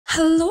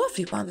Hello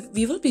everyone,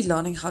 we will be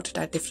learning how to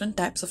tie different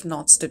types of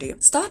knots today.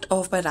 Start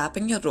off by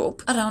wrapping your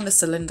rope around a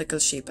cylindrical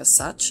shape as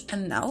such,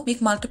 and now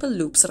make multiple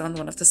loops around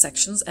one of the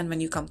sections, and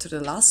when you come to the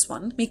last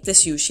one, make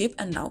this U shape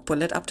and now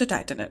pull it up to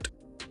tighten it.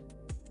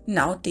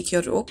 Now take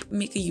your rope,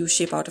 make a U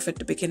shape out of it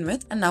to begin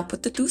with, and now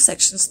put the two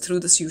sections through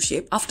this U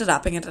shape after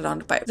wrapping it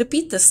around a pipe.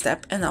 Repeat this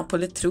step and now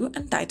pull it through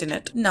and tighten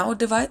it. Now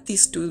divide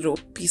these two rope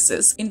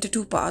pieces into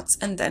two parts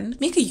and then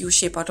make a U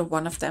shape out of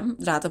one of them,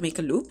 rather make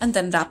a loop, and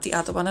then wrap the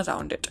other one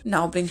around it.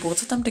 Now bring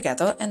both of them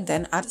together and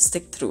then add a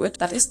stick through it,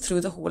 that is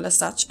through the hole as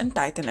such, and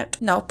tighten it.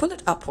 Now pull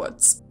it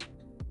upwards.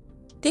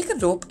 Take a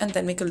rope and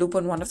then make a loop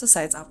on one of the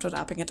sides after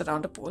wrapping it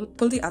around a pole,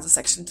 pull the other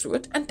section through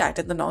it and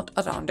tighten the knot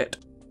around it.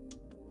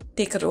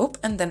 Take a rope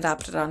and then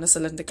wrap it around a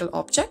cylindrical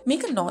object.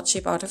 Make a knot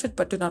shape out of it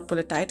but do not pull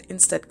it tight.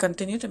 Instead,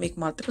 continue to make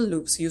multiple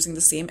loops using the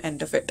same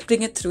end of it.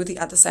 Bring it through the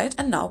other side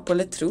and now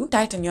pull it through.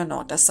 Tighten your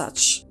knot as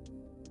such.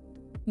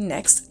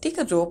 Next, take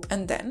a rope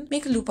and then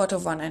make a loop out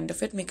of one end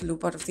of it, make a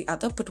loop out of the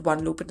other, put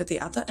one loop into the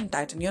other and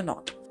tighten your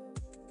knot.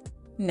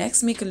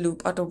 Next, make a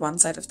loop out of one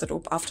side of the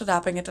rope after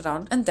wrapping it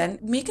around and then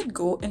make it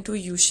go into a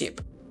U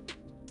shape.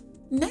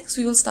 Next,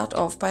 we will start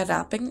off by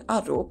wrapping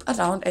our rope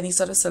around any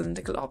sort of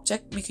cylindrical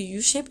object, make a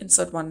U shape,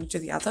 insert one into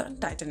the other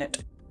and tighten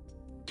it.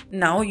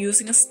 Now,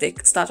 using a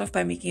stick, start off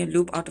by making a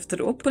loop out of the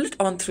rope, pull it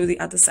on through the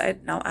other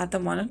side, now add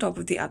them one on top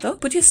of the other,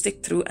 put your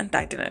stick through and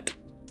tighten it.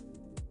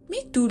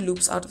 Make two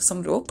loops out of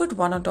some rope, put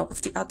one on top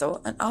of the other,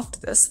 and after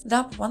this,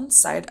 wrap one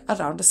side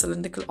around a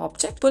cylindrical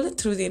object, pull it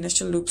through the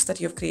initial loops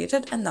that you have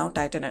created and now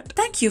tighten it.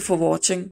 Thank you for watching.